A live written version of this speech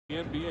The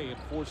NBA in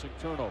forcing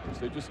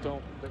turnovers. They just don't.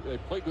 They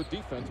play good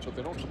defense, but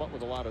they don't come up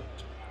with a lot of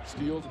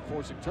steals and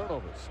forcing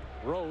turnovers.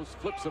 Rose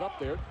flips it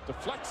up there,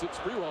 deflects it.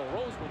 Sprewell.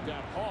 Rose went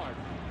down hard.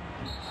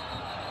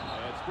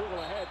 And Sprewell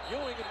ahead.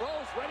 Ewing and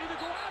Rose ready to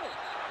go at it.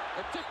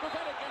 And Dick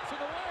Bavetta gets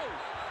in the way.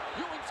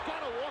 Ewing's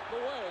got to walk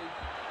away.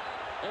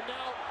 And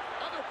now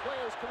other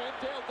players come in.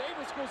 Dale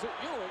Davis goes at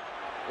Ewing.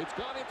 It's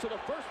gone into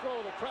the first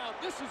row of the crowd.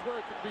 This is where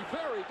it can be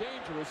very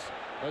dangerous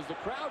as the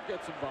crowd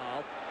gets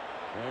involved.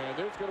 And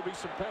there's going to be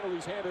some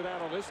penalties handed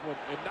out on this one,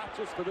 and not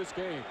just for this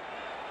game.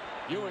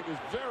 Ewing is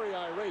very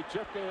irate.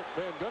 Jeff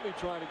Van Gundy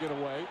trying to get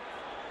away.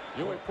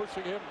 Ewing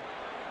pushing him.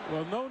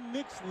 Well, no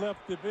Knicks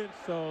left the bench,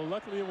 so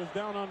luckily it was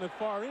down on the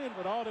far end,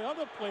 but all the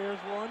other players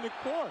were on the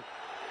court.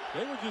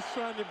 They were just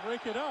trying to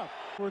break it up.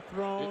 Were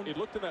thrown. It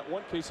looked in that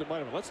one case it might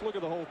have been. Let's look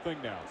at the whole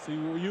thing now. See,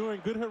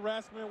 Ewing, good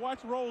harassment. Watch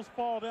Rose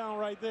fall down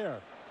right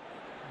there.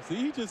 See,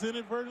 he just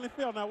inadvertently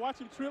fell. Now watch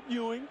him trip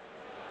Ewing.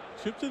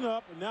 Chipped it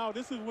up, and now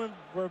this is when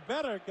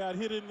Verbetta got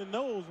hit in the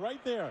nose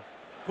right there.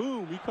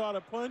 Boom, he caught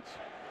a punch.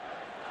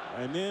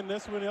 And then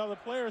that's when the other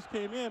players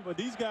came in, but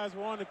these guys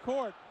were on the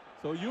court,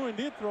 so Ewing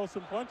did throw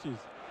some punches.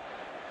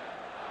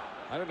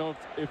 I don't know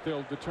if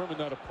they'll determine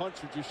that a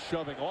punch or just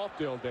shoving off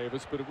Dale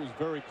Davis, but it was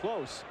very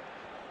close.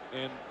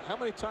 And how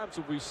many times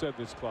have we said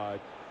this,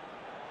 Clyde?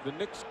 The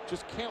Knicks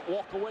just can't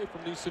walk away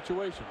from these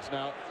situations.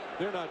 Now,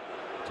 they're not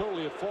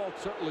totally at fault.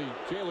 Certainly,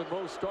 Jalen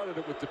Rose started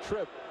it with the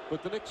trip.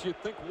 But the Knicks, you'd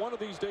think one of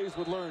these days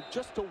would learn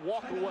just to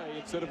walk away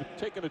instead of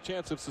taking a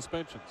chance of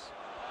suspensions.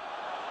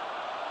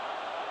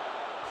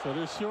 So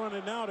they're showing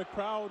it now. The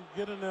crowd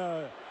getting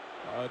the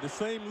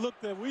same look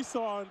that we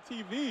saw on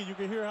TV. You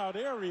can hear how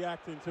they're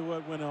reacting to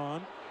what went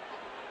on.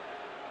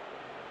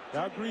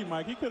 I agree,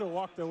 Mike. He could have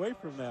walked away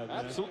from that.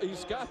 Man. Absolutely,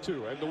 he's got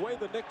to. And the way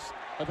the Knicks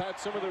have had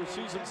some of their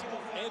seasons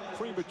end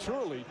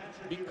prematurely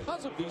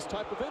because of these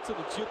type of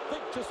incidents, you'd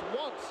think just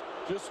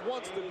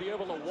once they'd be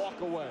able to walk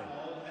away.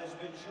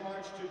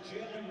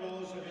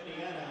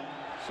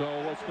 So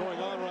what's going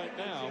on right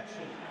now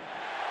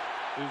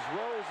is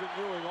Rose and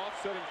Ewing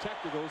offsetting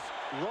technicals.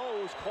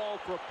 Rose called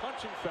for a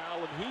punching foul,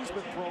 and he's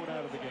been thrown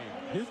out of the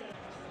game.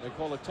 They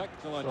call a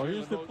technical on Jalen. So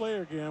here's the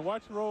player again.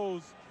 Watch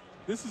Rose.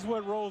 This is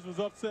what Rose was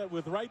upset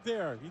with right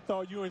there. He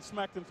thought Ewing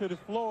smacked him to the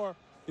floor.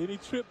 Then he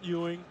tripped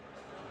Ewing.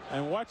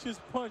 And watch his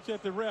punch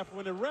at the ref.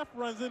 When the ref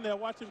runs in there,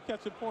 watch him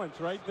catch a punch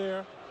right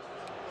there.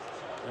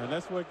 And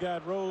that's what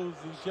got Rose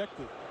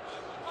ejected.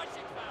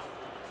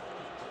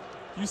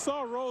 You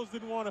saw Rose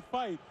didn't want to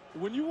fight.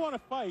 When you want to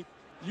fight,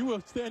 you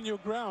will stand your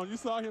ground. You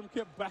saw him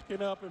kept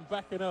backing up,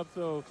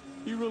 so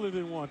he really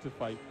didn't want to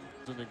fight.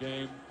 In the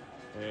game,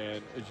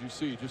 and as you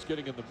see, just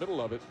getting in the middle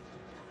of it.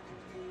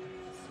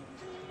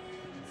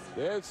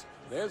 There's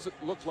it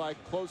looked like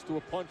close to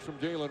a punch from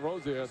Jalen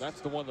Rose there.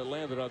 That's the one that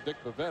landed on Dick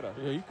Bavetta.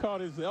 Yeah, he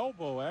caught his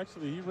elbow.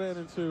 Actually, he ran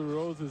into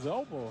Rose's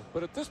elbow.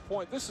 But at this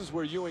point, this is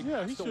where Ewing has to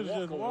walk away. Yeah, he should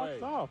have just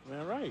walked off,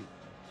 man, right.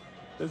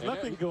 There's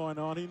nothing going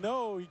on. He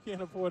knows he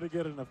can't afford to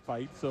get in a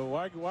fight, so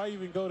why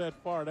even go that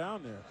far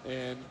down there?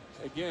 And,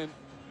 again,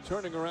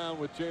 turning around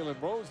with Jalen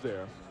Rose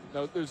there.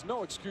 Now, there's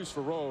no excuse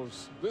for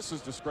Rose. This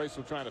is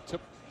disgraceful trying to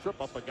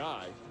trip up a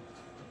guy.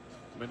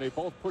 I mean, they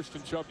both pushed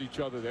and shoved each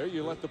other there.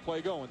 You let the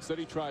play go. Instead,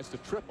 he tries to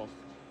trip him.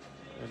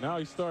 And now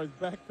he starts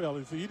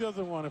backpedaling. See, he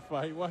doesn't want to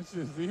fight. Watch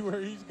this. See where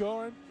he's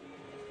going?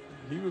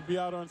 He would be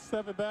out on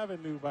 7th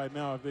Avenue by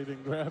now if they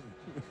didn't grab him.